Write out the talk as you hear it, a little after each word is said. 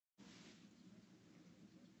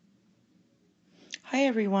Hi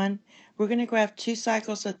everyone, we're going to graph two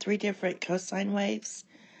cycles of three different cosine waves.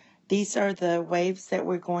 These are the waves that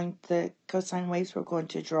the cosine waves we're going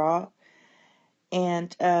to draw.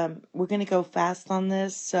 And we're going to go fast on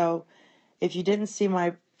this, so if you didn't see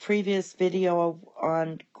my previous video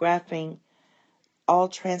on graphing all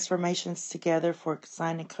transformations together for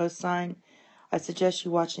sine and cosine, I suggest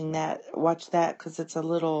you watch that because it's a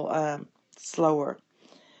little slower.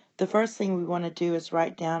 The first thing we want to do is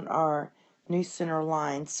write down our new center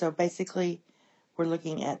line. So basically, we're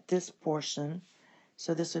looking at this portion.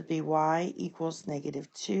 So this would be y equals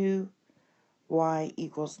 -2, y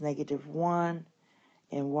equals -1,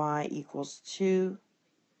 and y equals 2.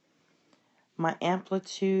 My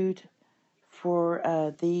amplitude for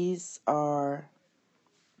these are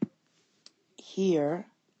here.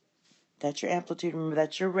 That's your amplitude. Remember,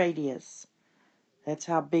 that's your radius. That's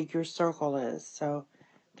how big your circle is. So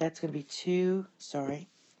that's going to be 2,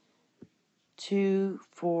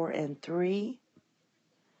 4, and 3.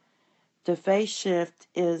 The phase shift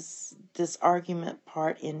is this argument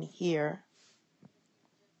part in here.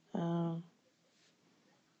 Let's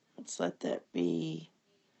let that be.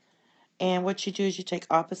 And what you do is you take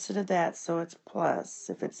opposite of that, so it's plus.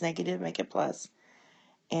 If it's negative, make it plus.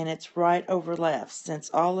 And it's right over left.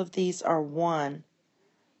 Since all of these are 1,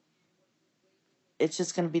 it's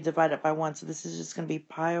just going to be divided by 1. So this is just going to be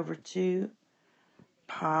pi over 2,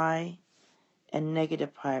 pi, and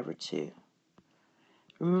negative pi over 2.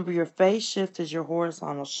 Remember, your phase shift is your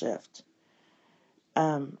horizontal shift.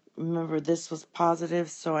 Remember, this was positive,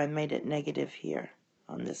 so I made it negative here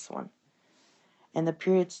on this one. And the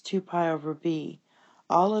period's 2 pi over b.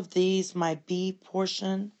 All of these, my b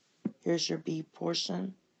portion, here's your b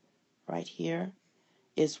portion, right here,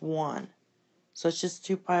 is 1. So it's just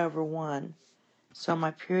 2 pi over 1. So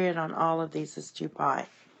my period on all of these is 2 pi.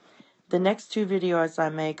 The next two videos I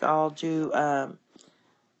make, I'll do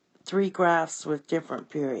 3 graphs with different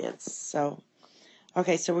periods. So,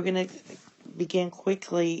 okay, so we're going to begin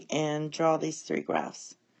quickly and draw these 3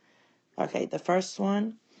 graphs. Okay, the first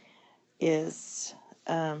one is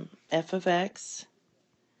f of x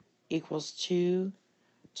equals 2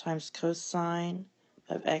 times cosine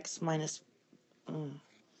of x minus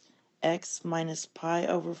pi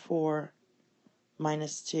over 4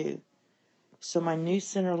 minus 2. So my new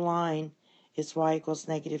center line is y equals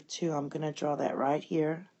 -2. I'm going to draw that right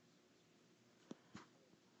here.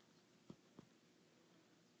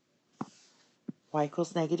 Y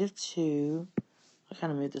equals -2. I'll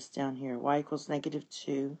kind of move this down here. Y equals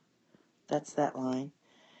 -2. That's that line.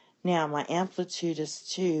 Now my amplitude is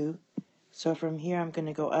 2. So from here I'm going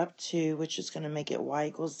to go up 2, which is going to make it y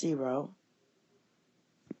equals 0.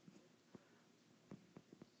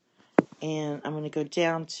 And I'm going to go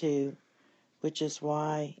down 2, which is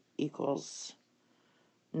y equals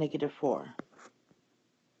 -4.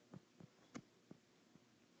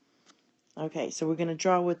 Okay, so we're going to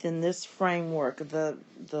draw within this framework, the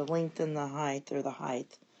length and the height, or the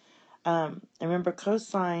height. And remember,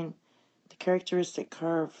 cosine, the characteristic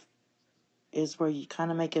curve is where you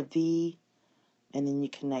kind of make a V and then you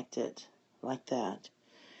connect it like that.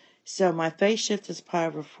 So my phase shift is pi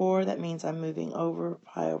over 4. That means I'm moving over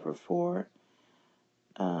pi over 4.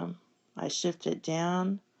 I shift it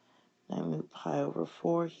down. I move pi over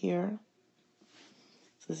 4 here.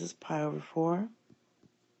 So this is pi over 4.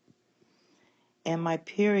 And my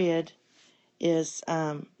period is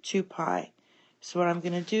 2 pi. So what I'm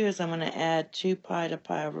going to do is I'm going to add 2 pi to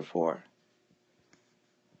pi over 4.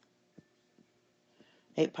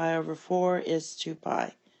 8 pi over 4 is 2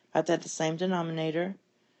 pi. I've got the same denominator,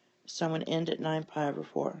 so I'm going to end at 9 pi over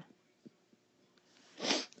 4.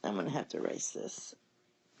 I'm going to have to erase this.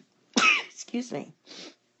 Excuse me.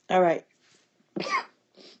 All right.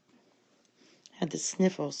 Had the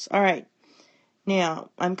sniffles. All right. Now,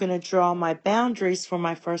 I'm going to draw my boundaries for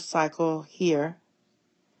my first cycle here.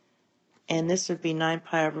 And this would be 9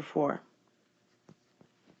 pi over 4.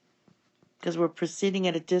 Because we're proceeding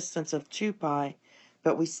at a distance of 2 pi,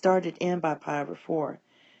 but we started in by pi over 4.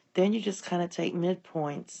 Then you just kind of take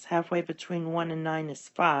midpoints. Halfway between 1 and 9 is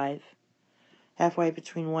 5. Halfway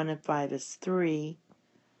between 1 and 5 is 3.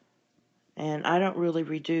 And I don't really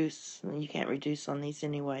reduce. You can't reduce on these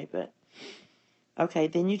anyway, but... Okay,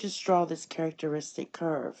 then you just draw this characteristic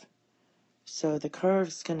curve. So the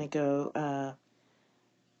curve's going to go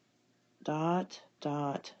dot,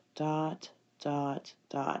 dot, dot, dot,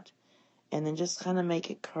 dot. And then just kind of make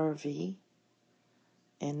it curvy.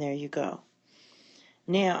 And there you go.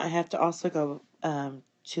 Now I have to also go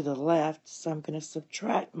to the left, so I'm going to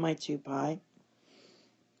subtract my 2 pi.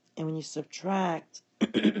 And when you subtract,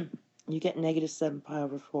 you get -7 pi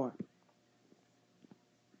over 4.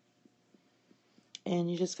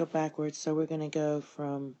 And you just go backwards. So we're going to go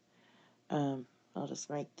from, I'll just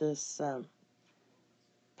make this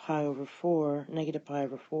pi over 4, negative pi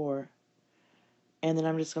over 4. And then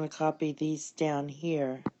I'm just going to copy these down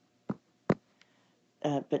here,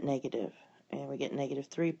 but negative. And we get negative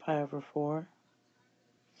 3 pi over 4,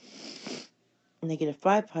 negative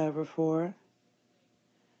 5 pi over 4,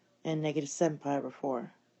 and negative 7 pi over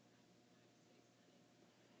 4.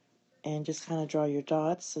 And just kind of draw your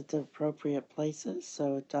dots at the appropriate places.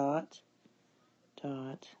 So dot,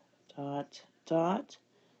 dot, dot, dot.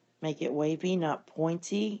 Make it wavy, not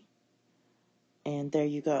pointy. And there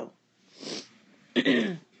you go.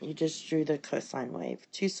 You just drew the cosine wave.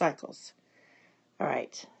 2 cycles. All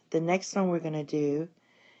right. The next one we're going to do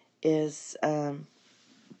is f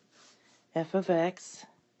of x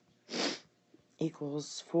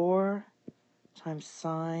equals 4 times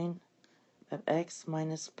sine of x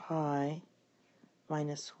minus pi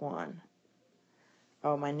minus 1.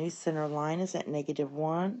 Oh, my new center line is at negative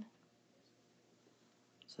 1.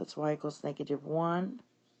 So that's y equals negative 1.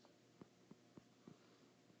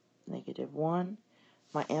 Negative 1.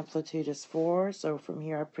 My amplitude is 4, so from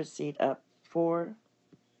here I proceed up 4.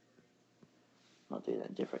 I'll do that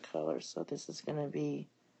in different colors. So this is going to be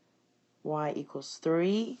y equals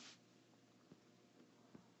 3.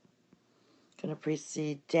 Going to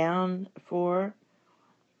proceed down 4.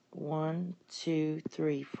 1, 2,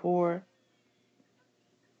 3, 4.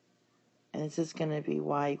 And this is going to be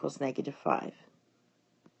y equals negative 5.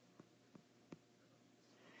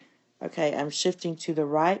 Okay, I'm shifting to the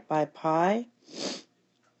right by pi.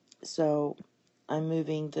 So I'm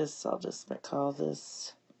moving this, I'll just call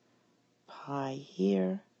this pi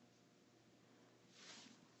here.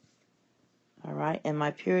 All right, and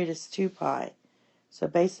my period is 2 pi. So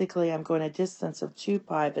basically I'm going a distance of 2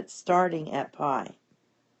 pi, but starting at pi.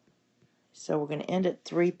 So we're going to end at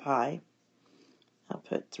 3 pi. I'll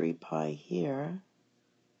put 3 pi here.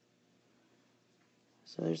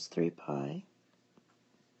 So there's 3 pi.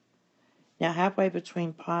 Now halfway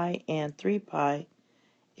between pi and 3 pi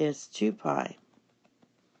is 2 pi.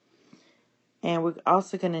 And we're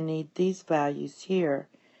also going to need these values here.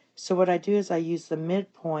 So what I do is I use the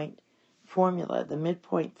midpoint formula. The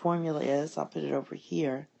midpoint formula is, I'll put it over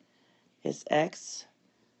here, is x1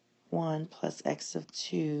 plus x of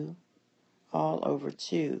 2 all over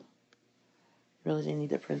 2. Really didn't need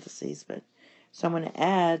the parentheses, but so I'm going to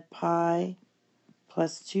add pi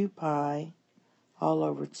plus 2 pi all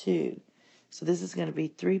over 2. So this is going to be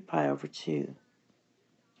 3 pi over 2.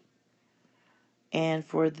 And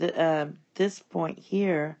for the this point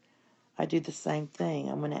here, I do the same thing.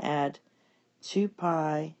 I'm going to add 2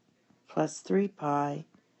 pi plus 3 pi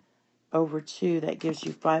over 2. That gives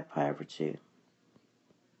you 5 pi over 2.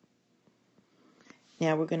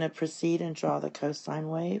 Now we're going to proceed and draw the cosine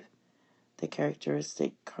wave, the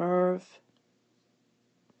characteristic curve,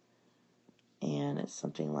 and it's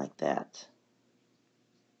something like that.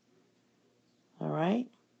 All right?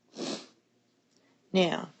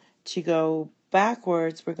 Now, to go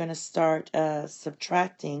backwards, we're going to start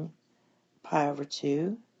subtracting pi over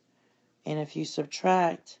 2. And if you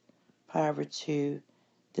subtract pi over 2,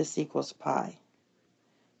 this equals pi.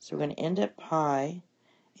 So we're going to end at pi.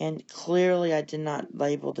 And clearly I did not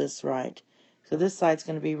label this right. So this side's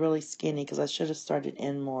going to be really skinny because I should have started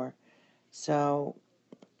in more. So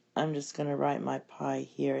I'm just going to write my pi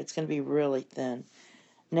here. It's going to be really thin.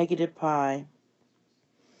 Negative pi.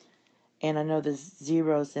 And I know there's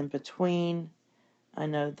zeros in between. I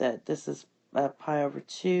know that this is pi over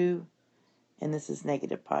 2. And this is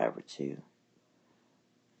negative pi over 2.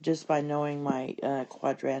 Just by knowing my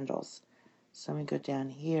quadrantals. So I'm going to go down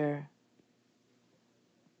here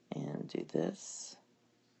and do this.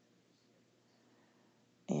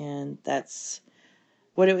 And that's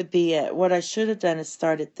what it would be at. What I should have done is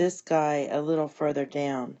started this guy a little further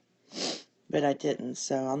down. But I didn't,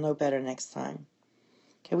 so I'll know better next time.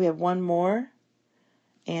 Okay, we have one more.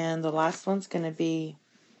 And the last one's going to be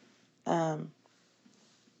f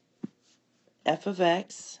of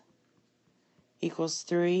x equals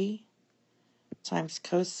 3 times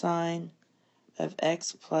cosine of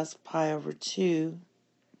x plus pi over 2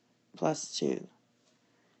 plus 2.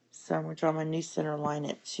 So I'm going to draw my new center line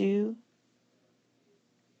at 2.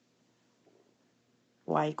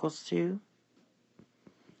 Y equals 2.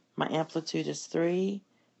 My amplitude is 3.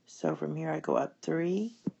 So from here I go up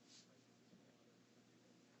 3.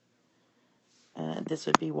 This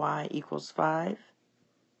would be y equals 5.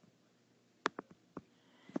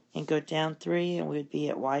 And go down 3 and we would be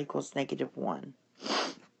at y equals negative 1.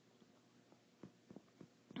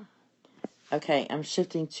 Okay, I'm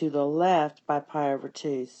shifting to the left by pi over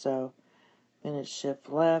 2. So I'm going to shift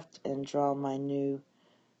left and draw my new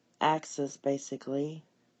axis basically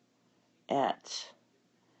at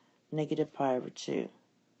negative pi over 2.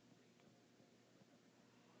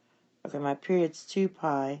 Okay, my period's 2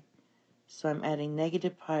 pi, so I'm adding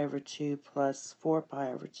negative pi over 2 plus 4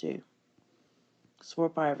 pi over 2. Because 4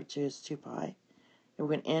 pi over 2 is 2 pi. And we're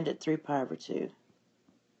going to end at 3 pi over 2.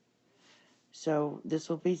 So this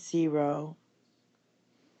will be 0,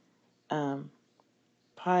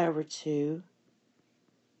 pi over 2,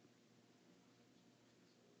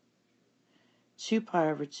 2 pi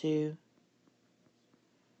over 2,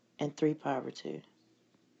 and 3 pi over 2.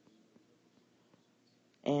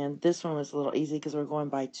 And this one was a little easy because we're going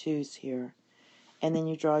by 2's here. And then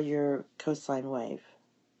you draw your cosine wave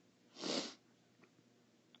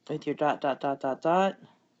with your dot, dot, dot, dot, dot.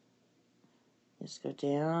 Just go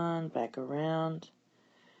down, back around.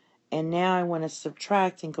 And now I want to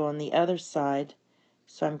subtract and go on the other side.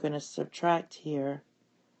 So I'm going to subtract here.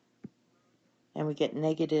 And we get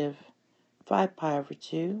negative 5 pi over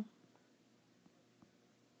 2.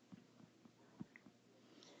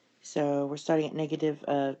 So we're starting at negative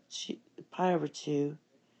pi over 2.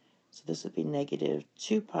 So this would be negative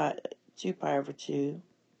 2 pi over 2.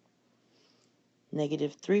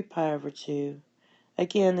 Negative 3 pi over 2.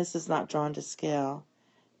 Again, this is not drawn to scale.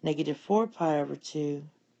 Negative 4 pi over 2.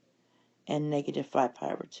 And negative 5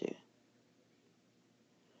 pi over 2.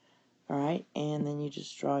 Alright, and then you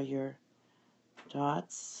just draw your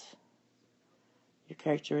dots, your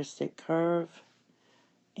characteristic curve,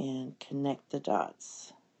 and connect the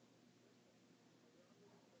dots.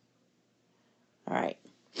 Alright,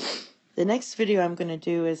 the next video I'm going to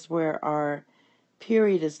do is where our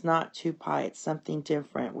period is not 2 pi, it's something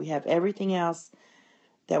different. We have everything else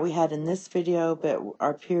that we had in this video, but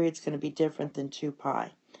our period's going to be different than 2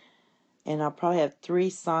 pi. And I'll probably have 3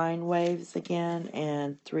 sine waves again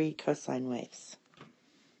and 3 cosine waves.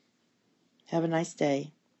 Have a nice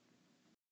day.